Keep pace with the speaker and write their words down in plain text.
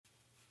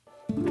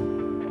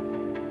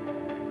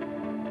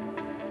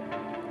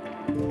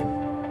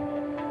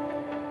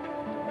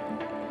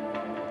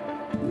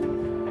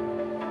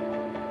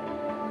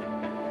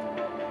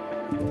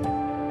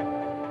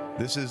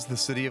This is the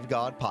City of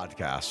God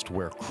podcast,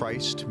 where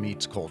Christ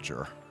meets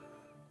culture.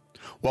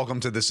 Welcome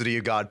to the City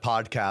of God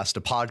podcast,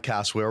 a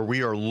podcast where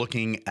we are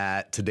looking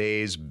at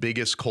today's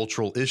biggest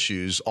cultural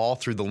issues all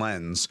through the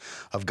lens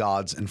of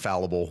God's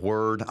infallible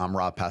word. I'm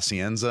Rob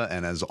Pacienza,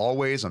 and as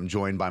always, I'm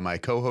joined by my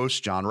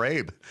co-host, John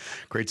Rabe.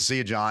 Great to see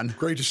you, John.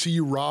 Great to see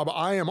you, Rob.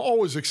 I am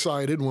always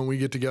excited when we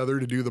get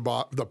together to do the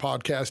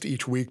podcast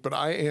each week, but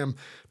I am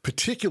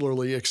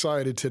particularly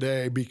excited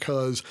today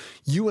because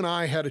you and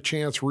I had a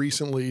chance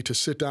recently to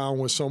sit down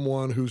with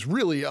someone who's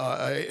really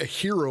a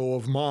hero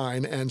of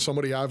mine and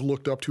somebody I've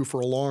looked up to for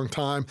a long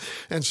time,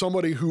 and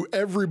somebody who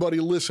everybody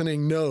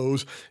listening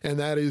knows, and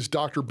that is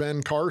Dr.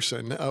 Ben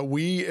Carson.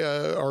 We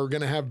are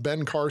going to have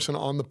Ben Carson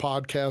on the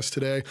podcast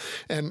today.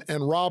 And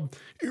Rob,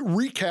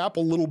 recap a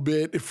little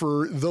bit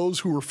for those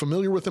who are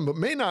familiar with him but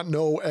may not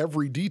know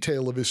every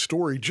detail of his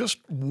story, just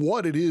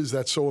what it is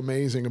that's so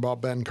amazing about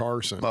Ben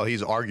Carson. Well,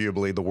 he's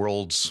arguably the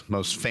world's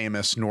most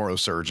famous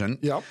neurosurgeon.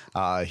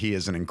 Yep. He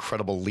is an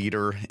incredible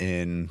leader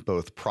in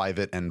both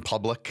private and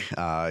public.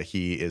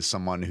 He is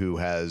someone who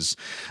has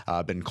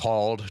been called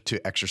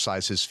to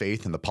exercise his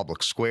faith in the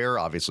public square,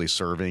 obviously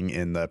serving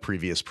in the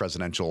previous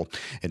presidential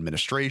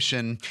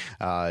administration.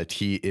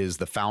 He is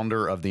the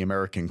founder of the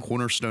American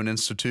Cornerstone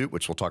Institute,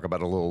 which we'll talk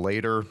about a little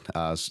later.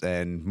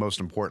 And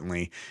most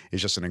importantly,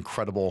 is just an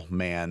incredible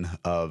man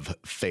of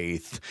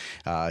faith.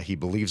 He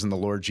believes in the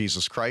Lord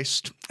Jesus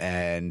Christ,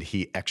 and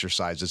he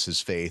exercises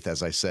his faith,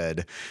 as I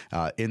said,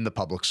 in the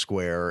public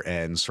square,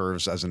 and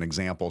serves as an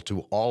example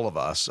to all of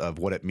us of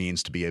what it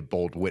means to be a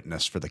bold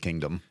witness for the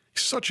kingdom.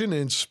 Such an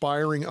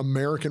inspiring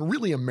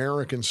really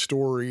American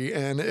story,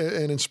 and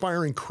an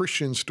inspiring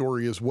Christian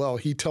story as well.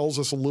 He tells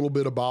us a little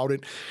bit about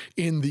it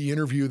in the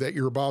interview that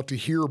you're about to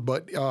hear.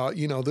 But,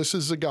 this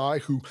is a guy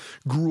who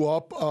grew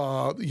up,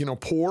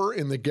 poor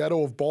in the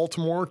ghetto of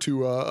Baltimore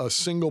to a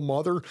single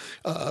mother,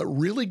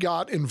 really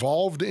got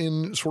involved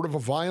in sort of a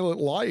violent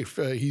life.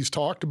 He's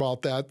talked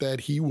about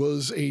that he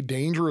was a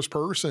dangerous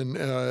person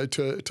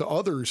to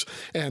others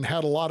and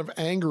had a lot of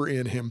anger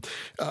in him,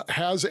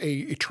 has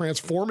a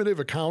transformative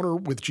account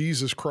with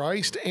Jesus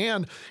Christ,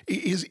 and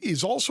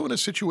is also in a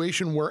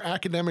situation where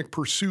academic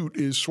pursuit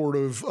is sort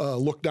of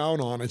looked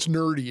down on. It's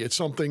nerdy. It's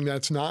something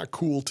that's not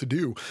cool to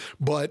do.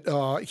 But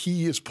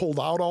he has pulled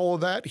out all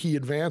of that. He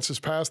advances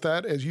past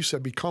that, as you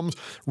said, becomes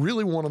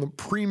really one of the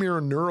premier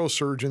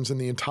neurosurgeons in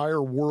the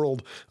entire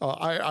world.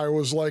 I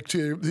always like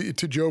to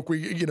joke.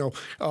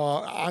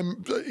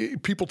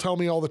 People tell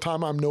me all the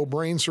time I'm no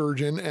brain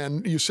surgeon,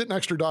 and you sit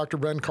next to Dr.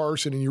 Ben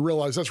Carson and you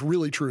realize that's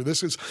really true.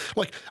 This is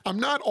like, I'm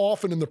not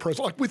often in the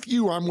presence. Like with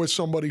you, I'm with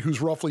somebody who's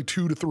roughly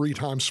 2 to 3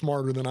 times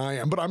smarter than I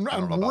am, but I'm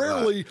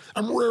rarely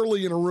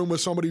in a room with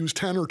somebody who's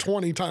 10 or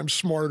 20 times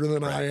smarter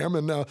than I am.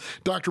 And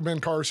Dr. Ben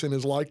Carson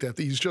is like that.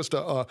 He's just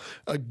a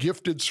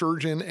gifted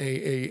surgeon,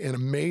 an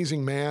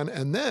amazing man,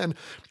 and then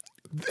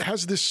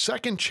has this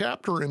second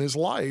chapter in his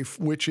life,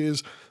 which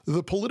is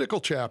the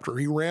political chapter.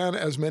 He ran,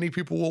 as many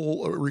people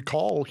will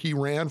recall, he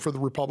ran for the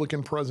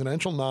Republican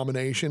presidential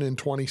nomination in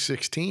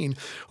 2016,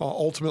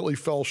 ultimately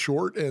fell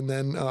short, and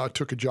then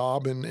took a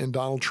job in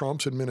Donald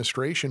Trump's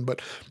administration. But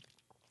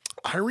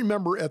I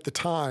remember at the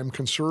time,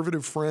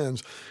 conservative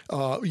friends,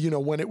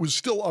 when it was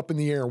still up in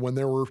the air, when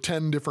there were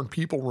 10 different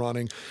people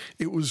running,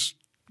 it was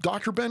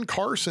Dr. Ben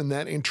Carson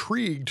that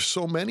intrigued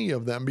so many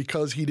of them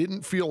because he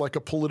didn't feel like a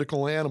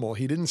political animal.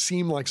 He didn't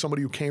seem like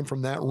somebody who came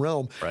from that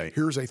realm. Right.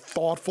 Here's a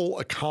thoughtful,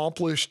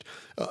 accomplished,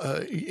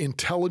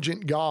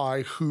 intelligent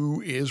guy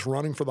who is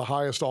running for the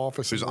highest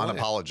office. Who's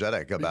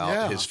unapologetic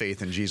about his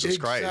faith in Jesus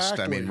Christ.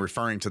 I mean,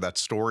 referring to that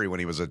story when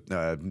he was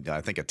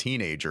I think a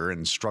teenager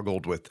and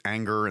struggled with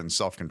anger and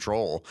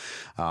self-control.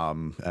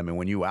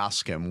 When you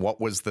ask him,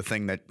 what was the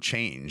thing that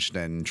changed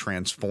and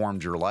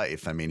transformed your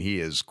life? I mean, he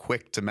is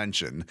quick to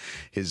mention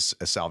his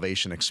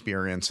salvation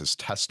experience, his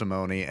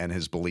testimony, and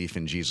his belief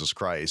in Jesus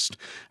Christ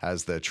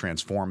as the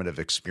transformative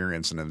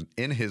experience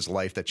in his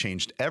life that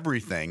changed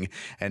everything,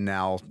 and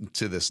now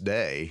to this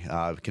day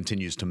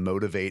continues to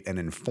motivate and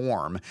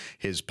inform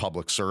his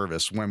public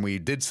service. When we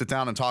did sit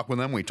down and talk with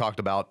him, we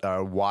talked about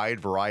a wide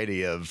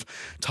variety of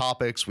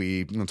topics.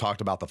 We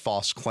talked about the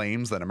false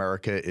claims that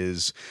America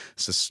is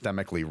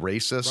systemically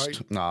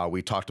racist. Right.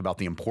 We talked about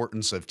the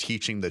importance of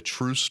teaching the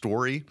true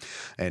story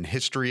and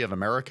history of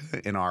America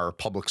in our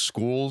public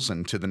schools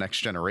and to the next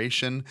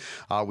generation.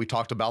 We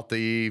talked about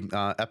the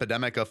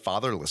epidemic of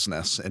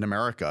fatherlessness in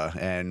America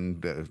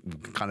and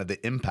kind of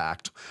the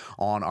impact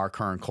on our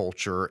current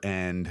culture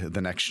and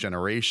the next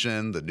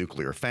generation, the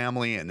nuclear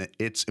family, and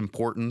its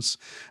importance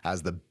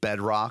as the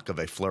bedrock of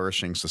a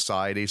flourishing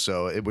society.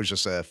 So it was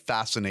just a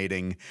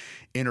fascinating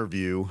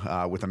interview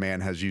with a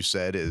man, as you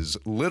said, is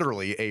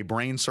literally a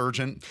brain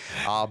surgeon,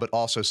 but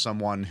also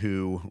someone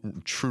who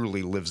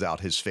truly lives out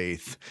his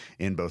faith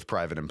in both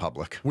private and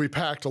public. We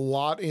packed a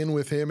lot in in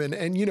with him.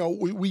 And you know,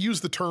 we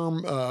use the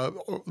term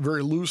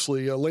very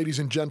loosely, ladies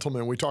and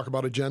gentlemen. We talk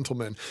about a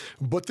gentleman.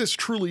 But this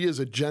truly is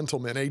a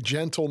gentleman, a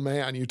gentle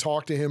man. You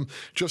talk to him,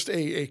 just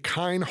a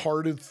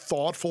kind-hearted,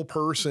 thoughtful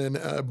person.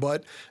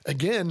 But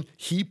again,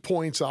 he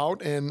points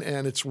out, and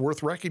it's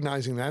worth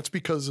recognizing, that's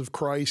because of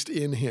Christ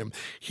in him.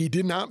 He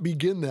did not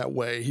begin that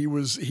way. He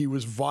was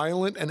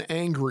violent and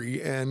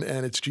angry, and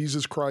it's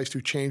Jesus Christ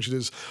who changed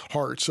his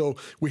heart. So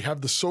we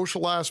have the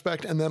social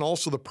aspect, and then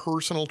also the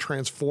personal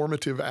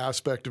transformative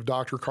aspect of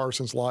Dr.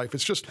 Carson's life.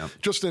 It's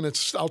just an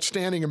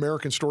outstanding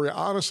American story.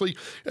 Honestly,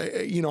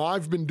 you know,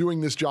 I've been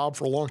doing this job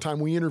for a long time.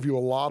 We interview a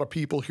lot of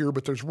people here,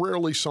 but there's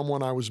rarely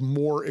someone I was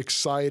more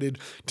excited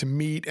to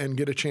meet and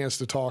get a chance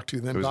to talk to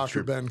than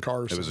Dr. Ben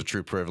Carson. It was a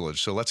true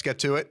privilege. So let's get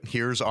to it.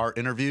 Here's our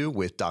interview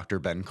with Dr.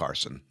 Ben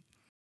Carson.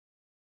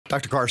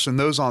 Dr. Carson,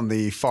 those on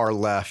the far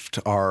left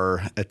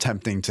are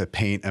attempting to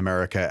paint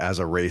America as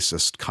a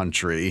racist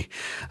country,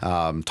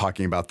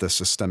 talking about the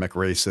systemic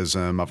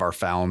racism of our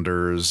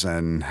founders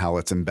and how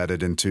it's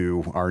embedded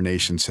into our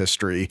nation's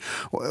history.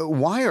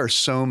 Why are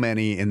so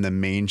many in the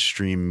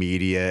mainstream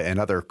media and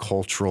other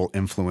cultural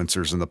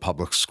influencers in the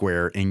public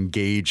square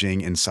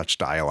engaging in such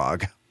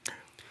dialogue?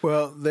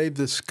 Well, they've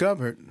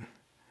discovered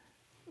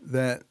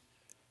that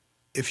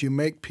if you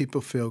make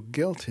people feel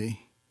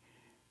guilty,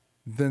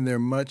 then they're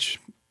much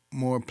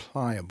more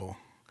pliable.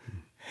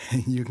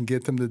 You can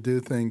get them to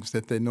do things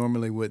that they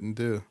normally wouldn't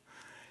do.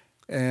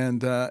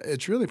 And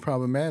it's really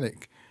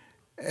problematic.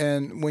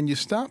 And when you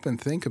stop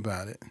and think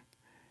about it,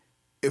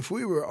 if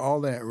we were all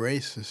that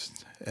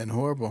racist and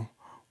horrible,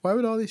 why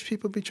would all these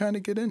people be trying to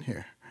get in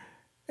here?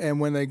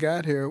 And when they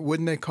got here,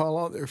 wouldn't they call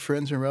all their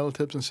friends and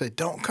relatives and say,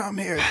 don't come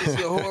here, this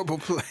is a horrible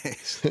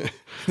place?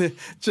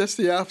 Just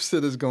the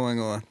opposite is going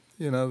on.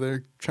 You know,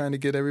 they're trying to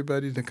get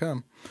everybody to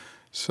come.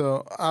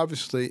 So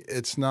obviously,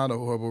 it's not a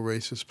horrible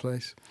racist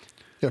place.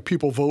 Yeah,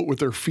 people vote with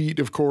their feet,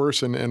 of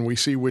course, and we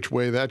see which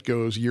way that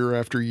goes year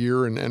after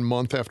year and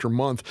month after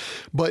month.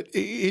 But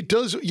it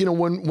does, you know,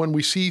 when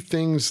we see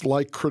things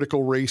like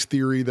critical race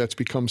theory that's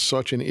become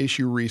such an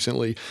issue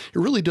recently, it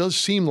really does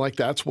seem like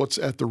that's what's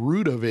at the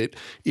root of it,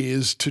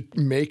 is to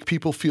make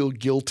people feel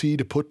guilty,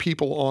 to put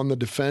people on the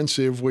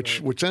defensive,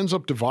 which ends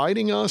up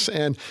dividing us.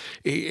 And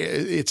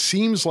it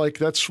seems like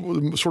that's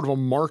sort of a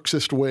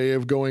Marxist way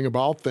of going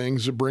about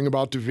things, to bring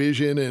about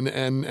division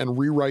and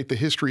rewrite the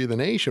history of the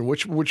nation,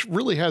 which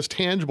really has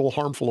tangible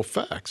harmful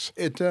effects.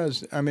 It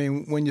does. I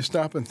mean, when you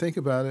stop and think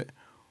about it,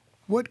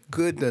 what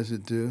good does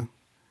it do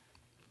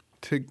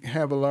to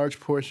have a large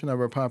portion of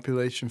our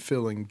population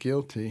feeling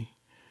guilty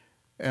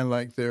and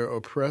like they're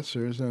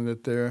oppressors and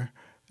that their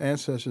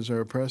ancestors are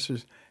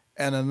oppressors,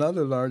 and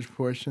another large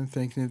portion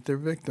thinking that they're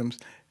victims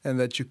and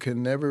that you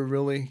can never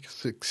really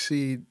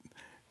succeed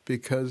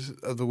because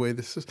of the way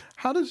this is?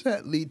 How does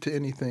that lead to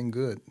anything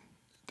good?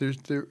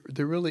 There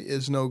really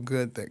is no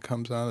good that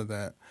comes out of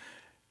that.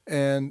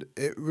 And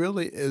it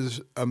really is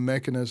a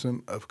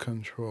mechanism of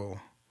control.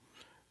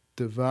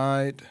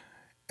 Divide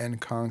and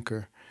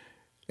conquer.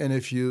 And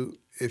if you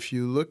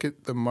look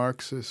at the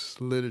Marxist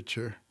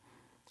literature,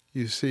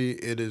 you see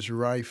it is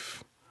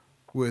rife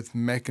with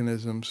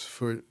mechanisms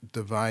for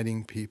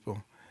dividing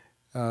people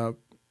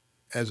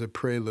as a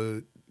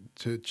prelude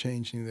to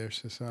changing their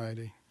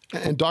society.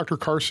 And Dr.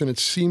 Carson, it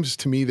seems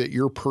to me that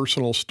your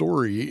personal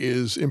story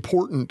is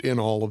important in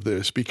all of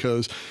this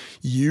because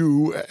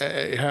you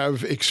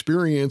have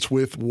experience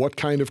with what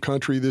kind of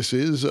country this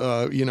is.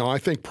 You know, I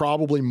think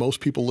probably most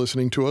people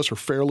listening to us are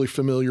fairly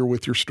familiar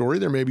with your story.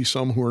 There may be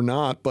some who are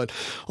not, but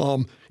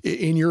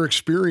in your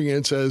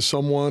experience as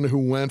someone who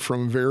went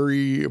from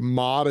very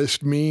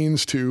modest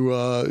means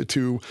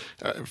to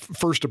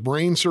first a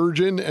brain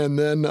surgeon and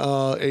then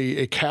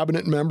a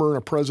cabinet member in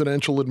a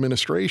presidential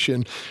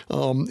administration,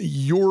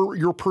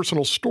 your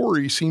personal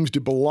story seems to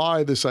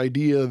belie this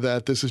idea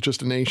that this is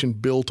just a nation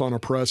built on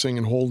oppressing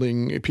and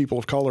holding people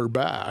of color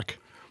back.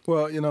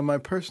 Well, you know, my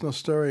personal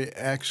story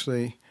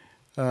actually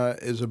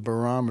is a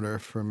barometer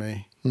for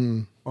me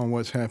on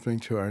what's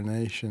happening to our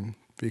nation,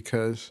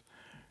 because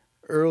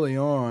early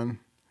on,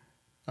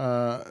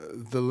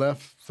 the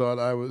left thought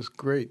I was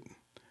great.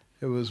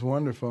 It was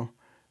wonderful.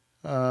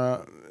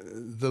 The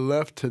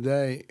left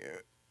today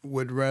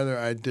would rather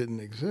I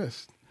didn't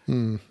exist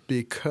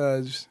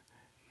because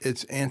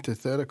it's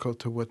antithetical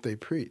to what they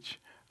preach.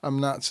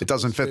 It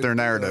doesn't fit their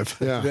narrative.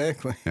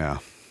 Exactly. Yeah.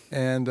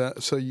 And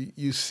so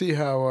you see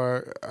how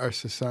our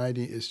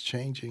society is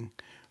changing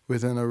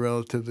within a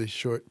relatively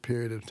short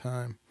period of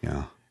time.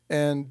 Yeah.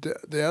 And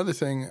the other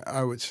thing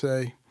I would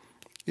say,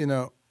 you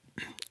know,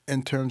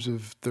 in terms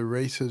of the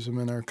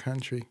racism in our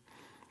country,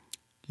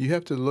 you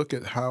have to look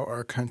at how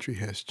our country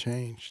has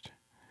changed.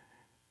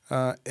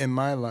 In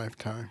my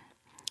lifetime,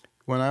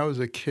 when I was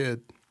a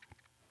kid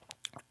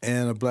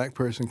and a black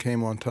person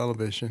came on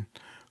television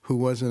who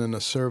wasn't in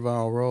a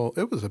servile role,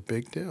 it was a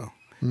big deal.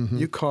 Mm-hmm.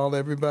 You called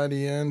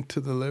everybody in to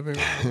the living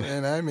room,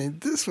 and I mean,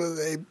 this was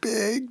a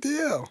big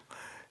deal.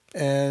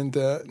 And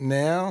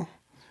now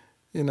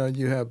You know,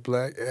 you have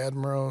black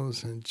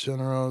admirals and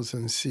generals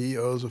and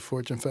CEOs of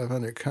Fortune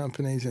 500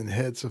 companies and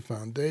heads of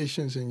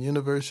foundations and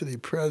university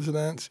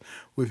presidents.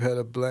 We've had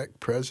a black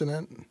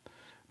president,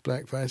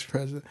 black vice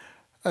president.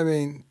 I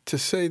mean, to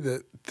say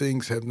that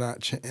things have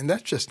not changed, and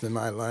that's just in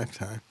my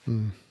lifetime.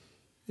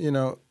 You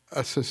know,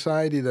 a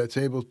society that's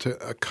able to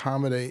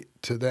accommodate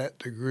to that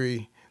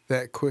degree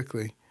that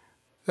quickly,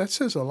 that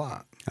says a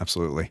lot.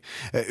 Absolutely.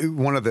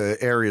 One of the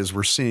areas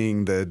we're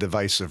seeing the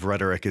divisive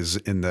rhetoric is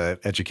in the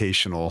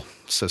educational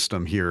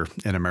system here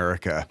in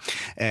America.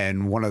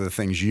 And one of the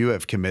things you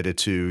have committed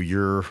to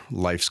your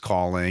life's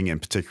calling, and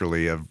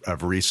particularly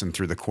of recent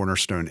through the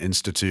Cornerstone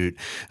Institute,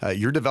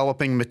 you're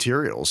developing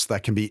materials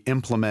that can be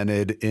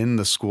implemented in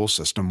the school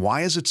system.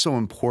 Why is it so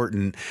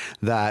important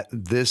that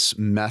this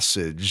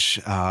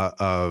message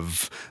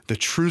of the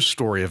true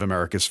story of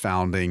America's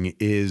founding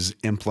is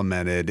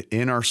implemented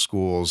in our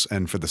schools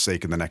and for the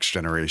sake of the next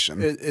generation?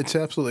 It's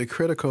absolutely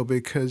critical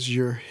because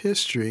your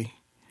history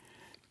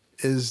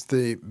is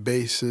the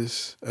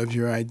basis of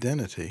your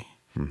identity.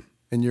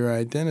 And your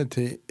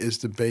identity is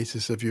the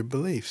basis of your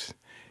beliefs.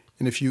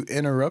 And if you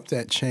interrupt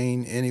that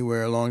chain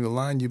anywhere along the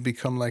line, you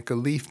become like a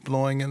leaf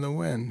blowing in the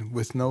wind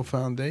with no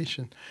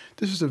foundation.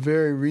 This is the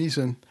very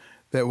reason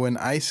that when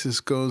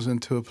ISIS goes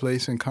into a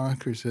place and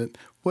conquers it,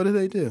 what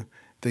do?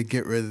 They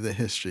get rid of the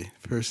history.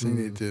 First thing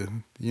they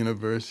do, the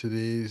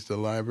universities, the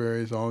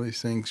libraries, all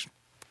these things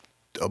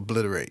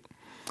obliterate.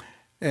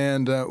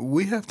 And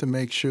we have to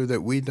make sure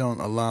that we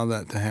don't allow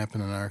that to happen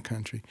in our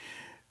country.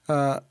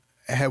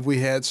 Have we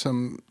had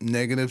some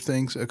negative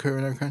things occur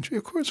in our country?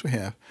 Of course we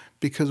have,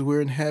 because we're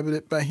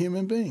inhabited by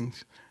human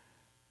beings,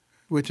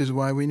 which is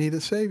why we need a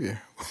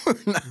savior. We're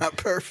not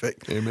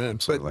perfect. Amen.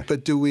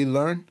 But do we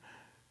learn?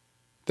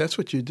 That's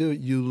what you do.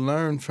 You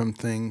learn from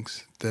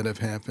things that have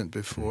happened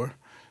before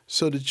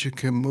so that you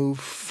can move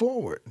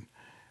forward.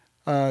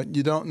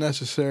 You don't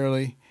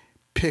necessarily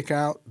pick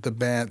out the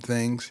bad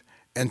things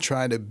and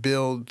try to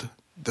build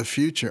the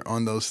future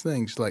on those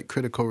things, like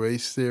critical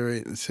race theory,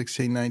 the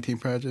 1619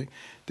 Project.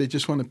 They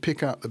just want to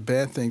pick out the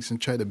bad things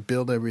and try to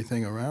build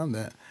everything around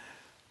that.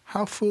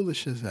 How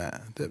foolish is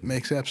that? That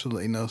makes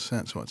absolutely no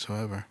sense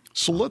whatsoever.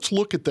 So let's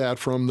look at that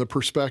from the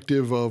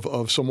perspective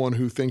of someone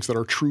who thinks that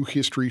our true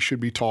history should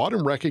be taught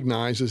and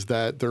recognizes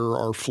that there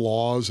are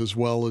flaws as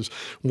well as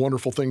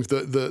wonderful things.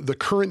 The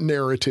current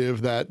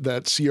narrative, that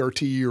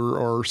CRT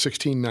or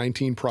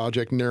 1619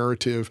 Project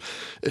narrative,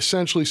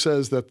 essentially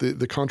says that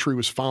the country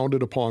was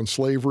founded upon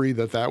slavery,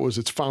 that was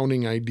its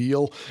founding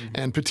ideal,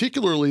 and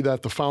particularly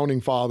that the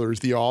founding fathers,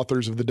 the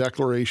authors of the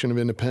Declaration of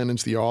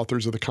Independence, the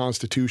authors of the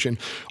Constitution,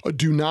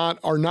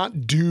 are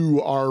not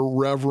due our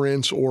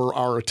reverence or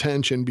our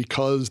attention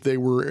because they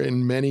were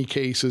in many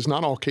cases,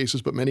 not all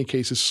cases, but many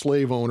cases,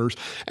 slave owners,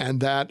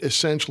 and that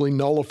essentially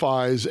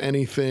nullifies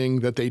anything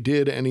that they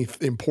did, any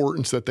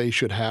importance that they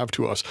should have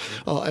to us.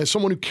 As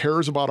someone who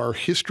cares about our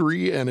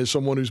history and as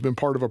someone who's been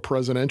part of a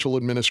presidential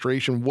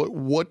administration,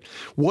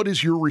 what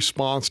is your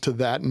response to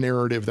that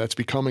narrative that's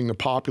becoming the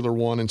popular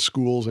one in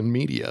schools and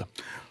media?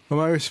 Well,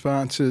 my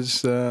response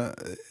is, the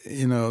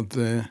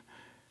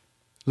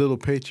Little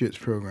Patriots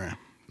program.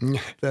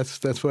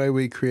 That's why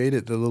we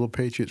created the Little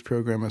Patriots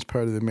program as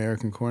part of the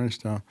American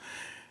Cornerstone.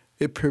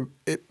 It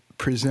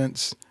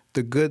presents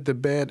the good, the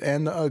bad,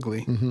 and the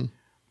ugly.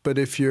 But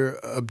if you're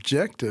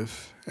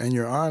objective and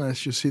you're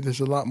honest, you'll see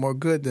there's a lot more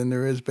good than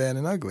there is bad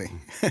and ugly.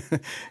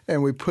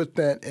 And we put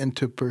that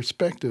into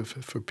perspective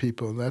for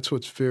people. That's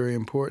what's very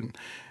important.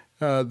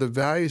 The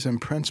values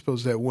and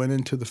principles that went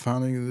into the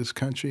founding of this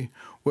country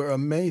were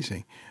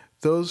amazing.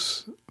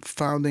 Those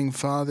founding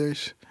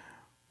fathers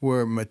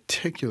were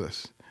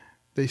meticulous.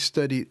 They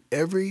studied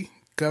every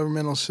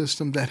governmental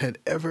system that had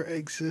ever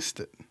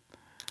existed.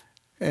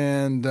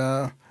 And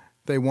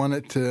they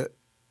wanted to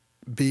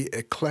be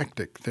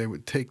eclectic. They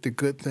would take the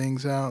good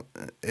things out,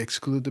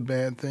 exclude the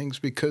bad things,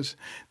 because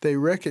they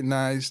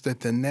recognized that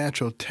the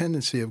natural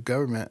tendency of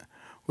government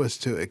was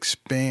to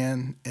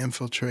expand,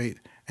 infiltrate,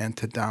 and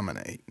to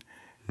dominate.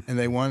 And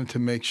they wanted to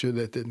make sure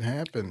that didn't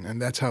happen. And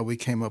that's how we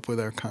came up with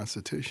our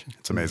Constitution.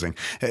 It's amazing.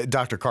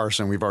 Dr.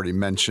 Carson, we've already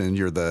mentioned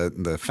you're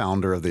the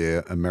founder of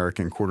the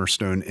American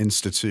Cornerstone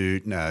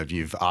Institute.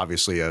 You've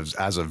obviously, in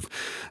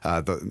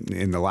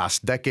the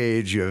last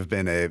decade, you have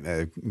been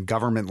a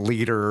government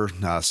leader,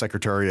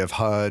 Secretary of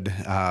HUD.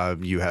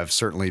 You have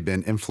certainly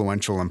been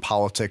influential in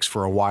politics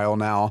for a while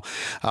now.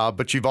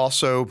 But you've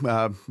also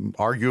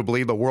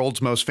arguably the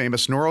world's most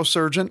famous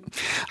neurosurgeon.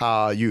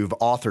 You've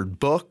authored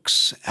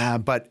books.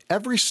 But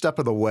every step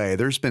of the way,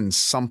 there's been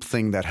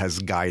something that has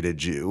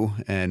guided you,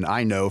 and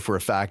I know for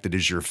a fact it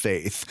is your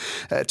faith.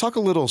 Talk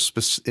a little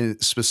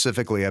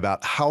specifically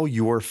about how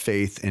your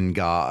faith in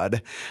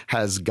God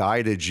has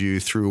guided you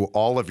through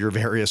all of your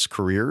various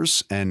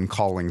careers and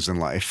callings in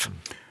life.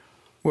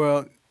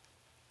 Well,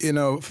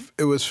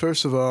 it was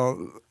first of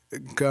all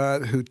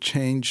God who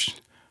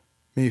changed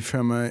me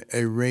from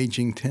a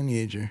raging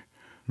teenager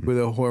with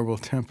a horrible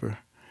temper.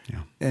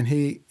 Yeah. And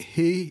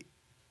he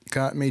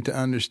got me to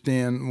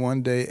understand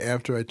one day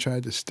after I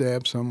tried to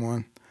stab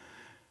someone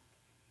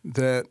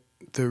that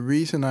the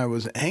reason I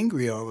was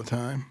angry all the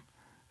time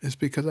is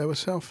because I was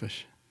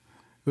selfish.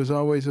 It was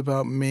always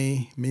about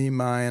me,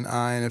 mine,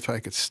 I, and if I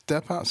could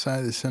step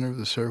outside the center of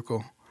the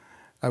circle,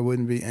 I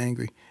wouldn't be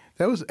angry.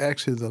 That was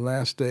actually the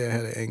last day I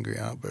had an angry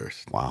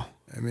outburst. Wow.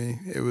 I mean,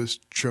 it was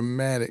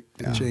dramatic,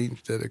 the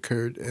change that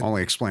occurred.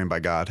 Only explained by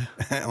God.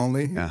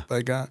 Only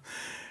by God.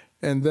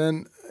 And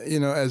then,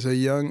 as a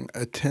young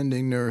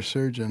attending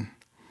neurosurgeon,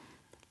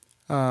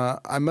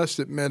 I must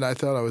admit I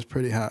thought I was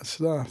pretty hot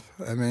stuff.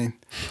 I mean,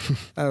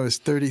 I was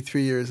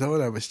 33 years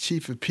old. I was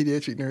chief of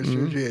pediatric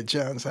neurosurgery at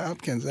Johns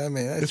Hopkins. I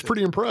mean, it's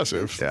pretty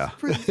impressive. Yeah.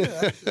 Pretty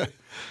good.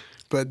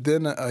 But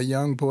then a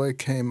young boy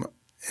came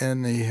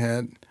in. He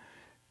had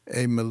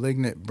a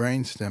malignant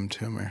brainstem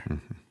tumor.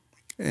 Mm-hmm.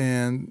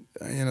 And,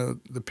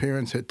 the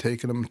parents had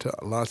taken him to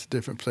lots of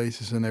different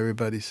places, and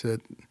everybody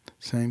said,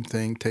 same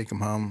thing, take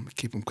him home,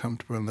 keep him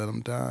comfortable, and let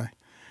him die.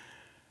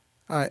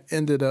 I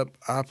ended up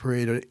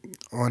operating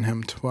on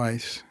him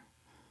twice,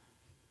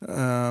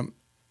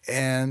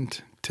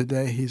 and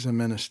today he's a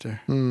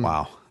minister.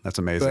 Wow, that's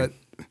amazing. But,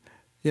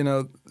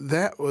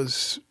 that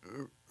was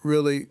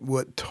really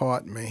what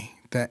taught me,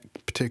 that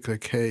particular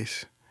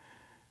case,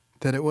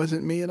 that it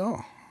wasn't me at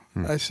all.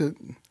 I said,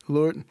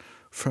 Lord,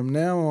 from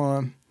now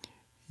on,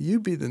 you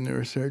be the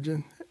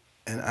neurosurgeon,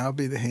 and I'll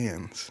be the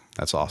hands.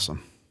 That's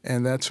awesome.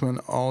 And that's when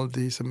all of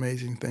these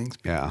amazing things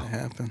began to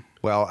happen.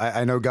 Well,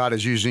 I know God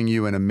is using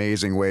you in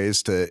amazing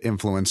ways to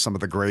influence some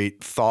of the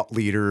great thought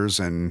leaders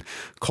and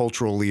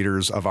cultural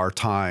leaders of our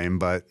time.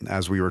 But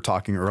as we were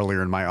talking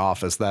earlier in my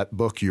office, that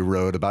book you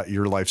wrote about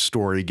your life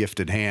story,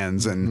 Gifted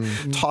Hands,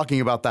 and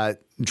talking about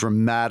that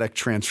dramatic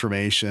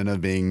transformation of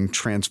being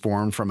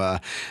transformed from a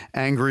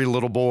angry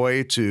little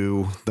boy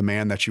to the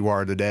man that you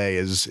are today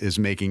is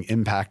making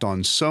impact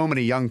on so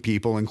many young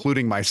people,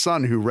 including my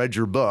son, who read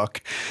your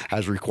book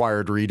as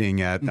required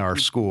reading at our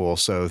school.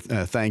 So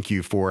thank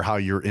you for how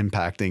you're impacting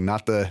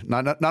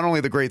not only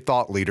the great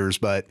thought leaders,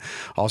 but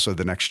also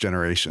the next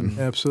generation.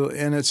 Absolutely.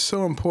 And it's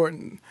so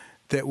important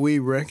that we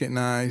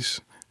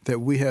recognize that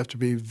we have to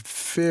be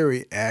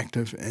very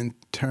active in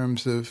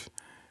terms of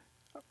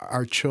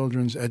our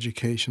children's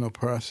educational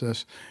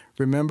process.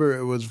 Remember,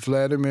 it was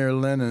Vladimir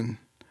Lenin,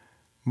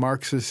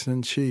 Marxist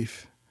in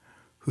chief,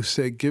 who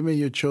said, give me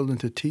your children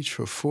to teach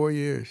for 4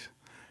 years,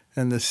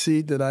 and the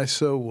seed that I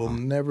sow will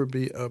never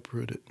be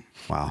uprooted.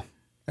 Wow.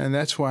 And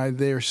that's why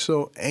they're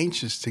so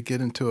anxious to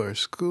get into our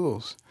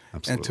schools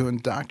and to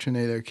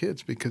indoctrinate our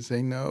kids, because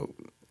they know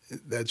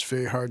that's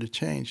very hard to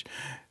change.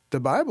 The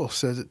Bible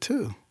says it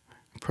too.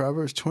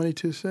 Proverbs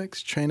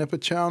 22:6, train up a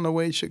child in the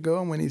way he should go,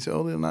 and when he's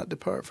old, he'll not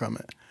depart from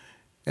it.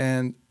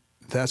 And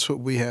that's what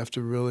we have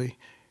to really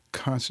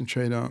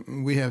concentrate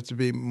on. We have to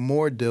be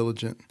more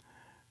diligent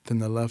than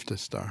the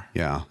leftists are.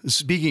 Yeah.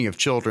 Speaking of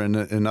children,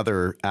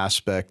 another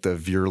aspect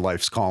of your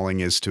life's calling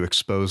is to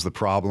expose the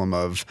problem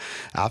of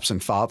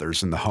absent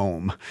fathers in the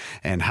home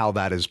and how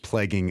that is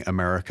plaguing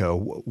America.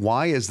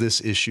 Why is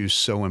this issue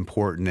so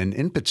important? And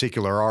in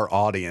particular, our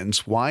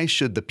audience, why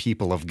should the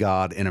people of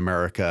God in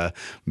America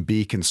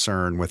be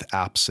concerned with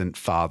absent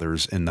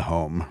fathers in the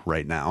home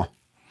right now?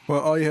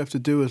 Well, all you have to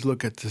do is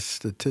look at the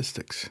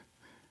statistics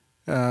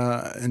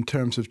in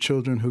terms of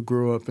children who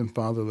grow up in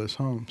fatherless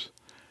homes.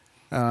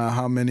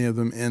 How many of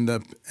them end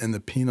up in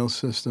the penal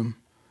system,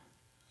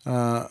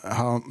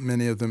 how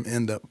many of them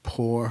end up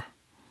poor.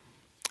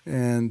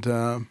 And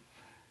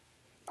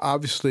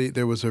obviously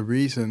there was a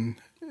reason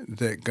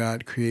that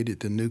God created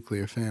the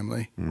nuclear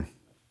family.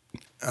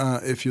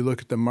 If you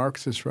look at the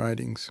Marxist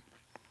writings,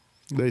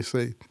 they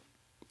say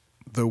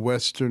the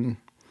Western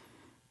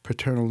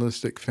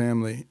paternalistic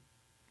family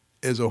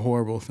is a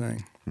horrible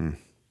thing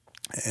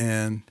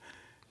and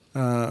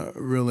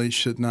really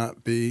should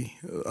not be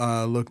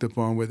looked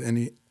upon with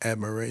any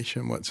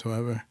admiration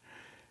whatsoever.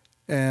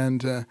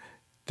 And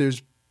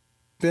there's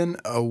been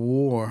a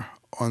war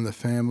on the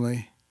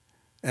family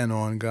and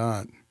on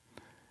God.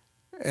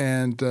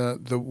 And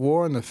the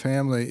war on the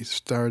family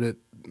started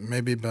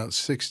maybe about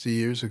 60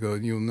 years ago.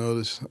 You'll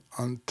notice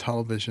on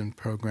television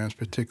programs,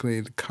 particularly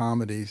the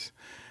comedies,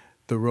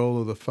 the role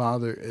of the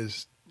father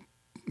is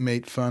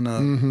made fun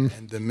of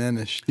and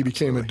diminished. He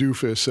became a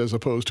doofus as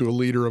opposed to a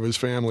leader of his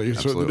family.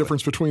 Absolutely. So the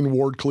difference between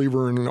Ward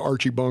Cleaver and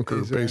Archie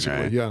Bunker,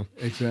 basically, yeah.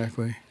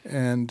 Exactly.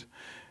 And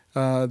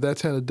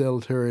that's had a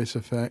deleterious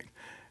effect.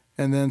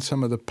 And then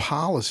some of the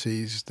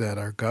policies that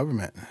our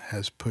government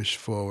has pushed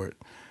forward.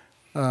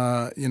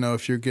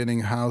 If you're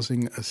getting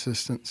housing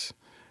assistance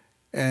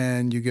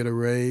and you get a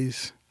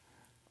raise,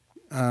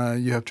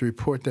 you have to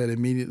report that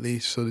immediately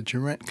so that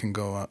your rent can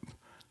go up.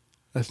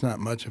 That's not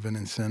much of an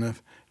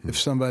incentive. If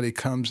somebody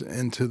comes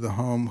into the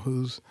home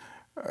who's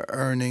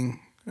earning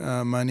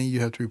money,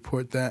 you have to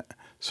report that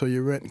so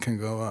your rent can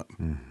go up.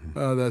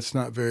 That's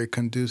not very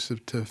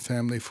conducive to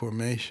family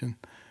formation.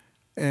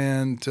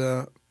 And,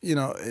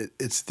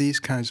 it's these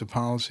kinds of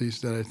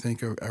policies that I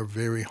think are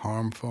very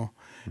harmful.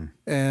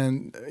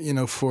 And,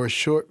 for a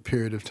short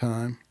period of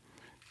time,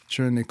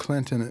 during the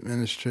Clinton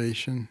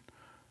administration,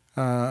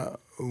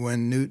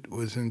 when Newt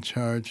was in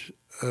charge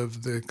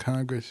of the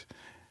Congress,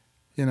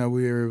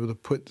 we were able to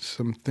put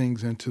some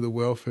things into the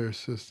welfare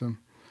system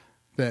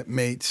that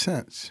made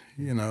sense,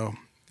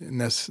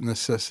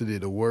 necessity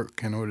to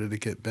work in order to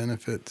get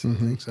benefits and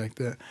things like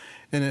that.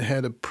 And it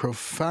had a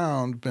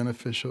profound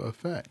beneficial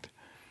effect.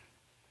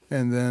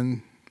 And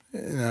then,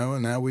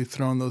 and now we've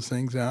thrown those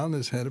things out, and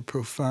it's had a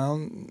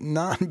profound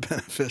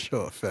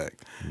non-beneficial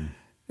effect.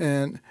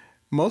 And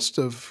most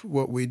of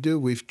what we do,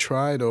 we've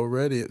tried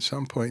already at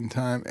some point in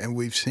time, and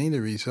we've seen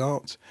the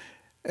results.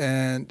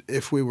 And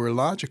if we were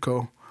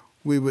logical,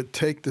 we would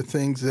take the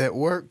things that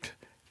worked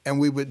and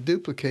we would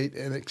duplicate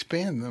and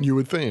expand them. You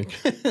would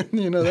think. That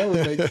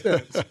would make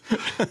sense.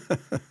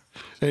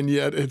 And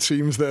yet it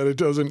seems that it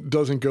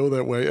doesn't go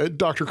that way.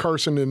 Dr.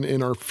 Carson,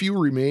 in our few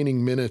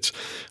remaining minutes,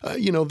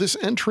 this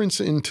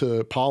entrance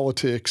into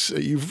politics,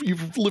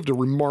 you've lived a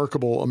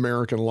remarkable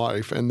American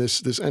life, and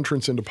this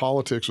entrance into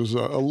politics was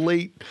a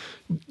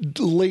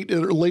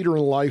later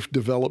in life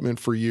development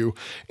for you,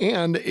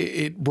 and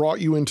it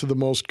brought you into the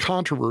most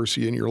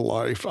controversy in your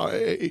life.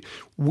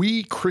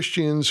 We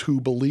Christians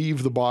who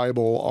believe the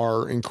Bible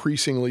are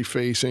increasingly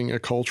facing a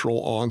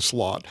cultural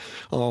onslaught,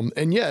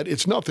 and yet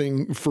it's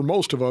nothing for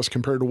most of us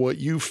compared to what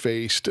you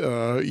faced,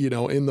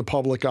 in the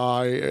public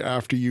eye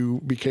after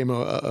you became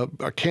a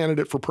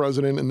candidate for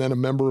president and then a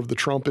member of the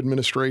Trump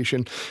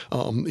administration.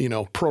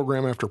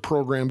 Program after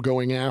program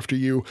going after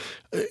you.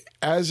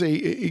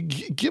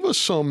 Give us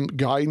some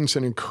guidance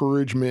and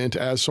encouragement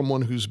as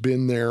someone who's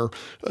been there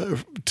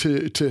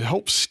to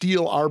help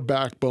steel our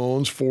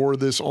backbones for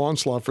this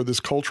onslaught, for this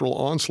cultural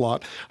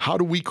onslaught. How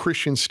do we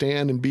Christians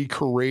stand and be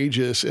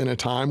courageous in a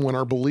time when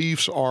our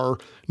beliefs are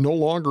no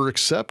longer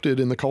accepted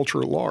in the culture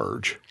at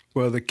large?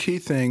 Well, the key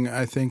thing,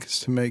 I think, is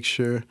to make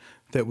sure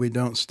that we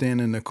don't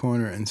stand in the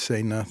corner and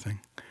say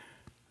nothing.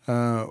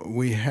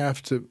 We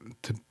have to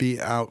be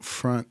out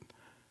front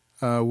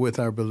with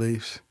our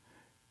beliefs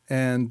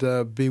and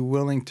be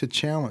willing to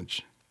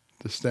challenge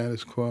the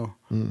status quo.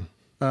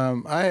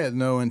 I had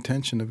no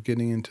intention of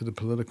getting into the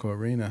political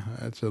arena.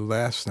 That's the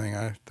last thing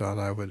I thought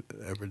I would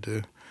ever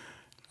do.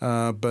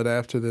 But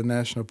after the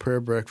National Prayer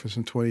Breakfast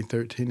in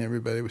 2013,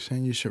 everybody was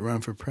saying you should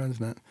run for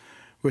president,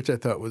 which I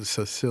thought was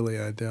a silly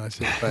idea. I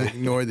said, if I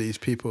ignore these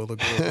people, it'll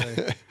go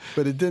away.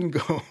 But it didn't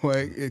go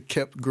away. It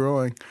kept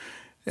growing.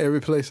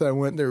 Every place I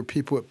went, there were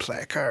people with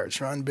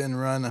placards, run,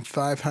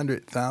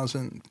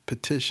 500,000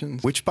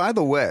 petitions. Which, by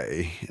the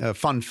way,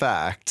 fun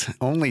fact,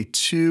 only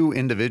 2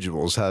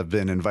 individuals have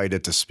been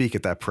invited to speak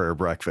at that prayer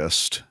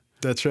breakfast.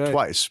 That's right.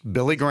 Twice.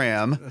 Billy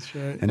Graham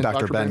and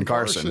Dr. Ben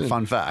Carson.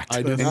 Fun fact.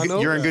 I did not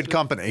know You're that. in good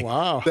company.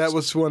 Wow. That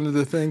was one of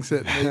the things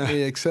that made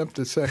me accept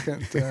the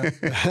second.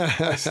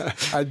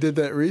 I did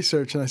that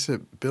research, and I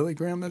said, Billy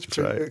Graham, that's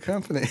pretty good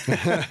company.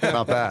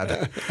 Not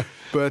bad.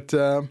 But...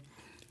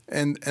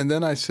 And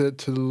then I said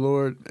to the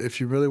Lord, if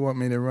you really want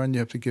me to run,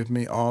 you have to give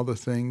me all the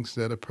things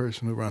that a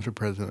person who runs for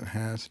president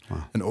has.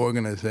 Wow. An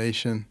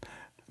organization,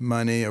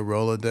 money, a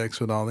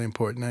Rolodex with all the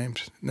important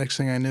names. Next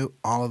thing I knew,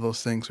 all of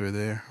those things were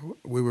there.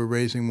 We were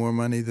raising more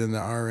money than the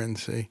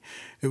RNC.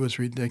 It was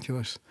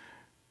ridiculous.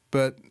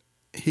 But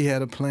he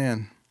had a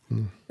plan.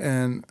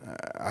 And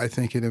I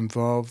think it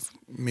involved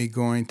me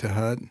going to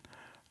HUD.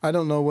 I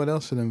don't know what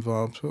else it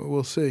involves.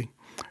 We'll see.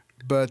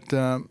 But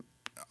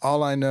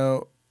all I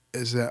know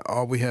is that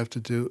all we have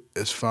to do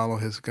is follow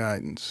his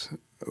guidance.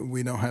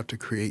 We don't have to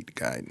create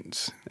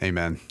guidance.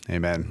 Amen.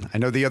 Amen. I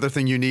know the other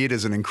thing you need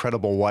is an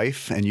incredible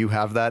wife, and you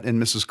have that in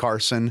Mrs.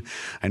 Carson.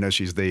 I know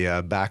she's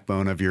the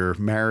backbone of your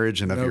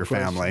marriage and of your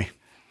family.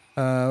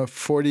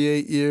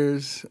 48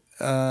 years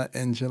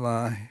in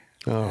July.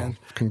 Oh, and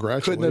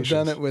congratulations. Couldn't have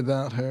done it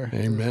without her.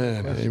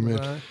 Amen.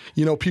 Amen.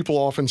 People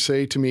often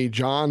say to me,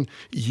 John,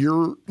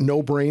 you're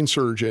no brain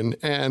surgeon.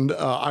 And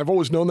I've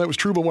always known that was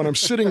true, but when I'm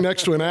sitting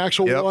next to an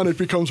actual one, it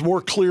becomes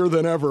more clear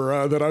than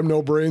ever that I'm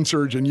no brain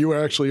surgeon. You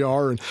actually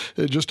are. And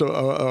just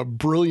a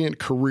brilliant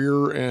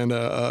career and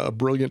a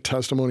brilliant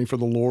testimony for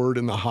the Lord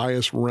in the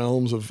highest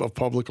realms of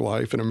public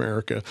life in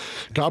America.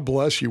 God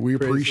bless you. We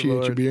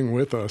appreciate you being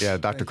with us. Yeah,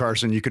 Dr.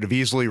 Carson, you could have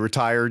easily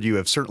retired. You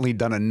have certainly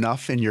done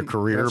enough in your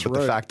career, but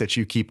the fact that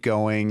you keep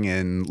going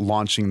and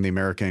launching the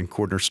American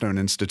Cornerstone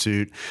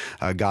Institute,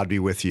 God be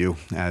with you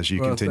as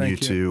you continue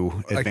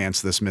to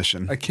advance this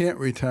mission. I can't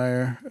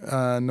retire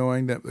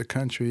knowing that the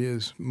country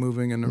is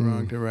moving in the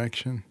wrong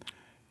direction.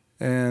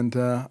 And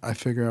I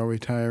figure I'll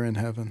retire in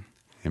heaven.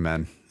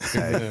 Amen.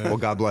 Okay. Well,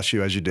 God bless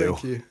you as you do.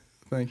 Thank you.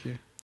 Thank you.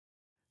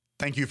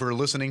 Thank you for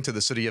listening to the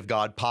City of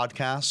God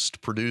podcast,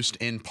 produced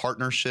in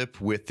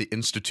partnership with the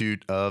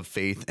Institute of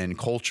Faith and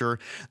Culture.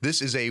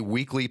 This is a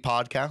weekly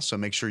podcast, so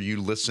make sure you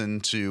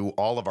listen to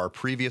all of our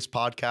previous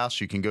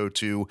podcasts. You can go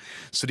to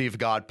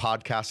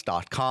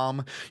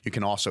cityofgodpodcast.com. You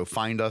can also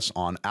find us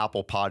on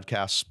Apple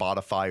Podcasts,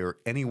 Spotify, or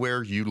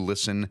anywhere you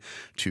listen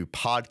to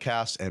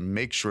podcasts, and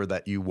make sure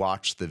that you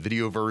watch the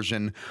video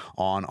version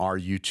on our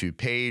YouTube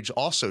page.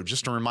 Also,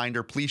 just a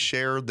reminder, please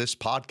share this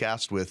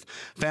podcast with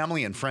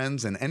family and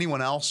friends and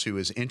anyone else who who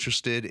is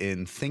interested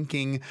in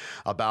thinking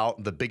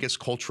about the biggest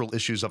cultural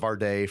issues of our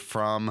day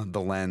from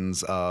the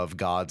lens of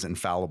God's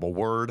infallible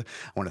word.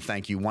 I want to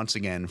thank you once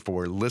again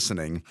for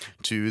listening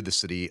to the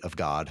City of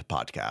God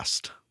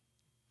podcast.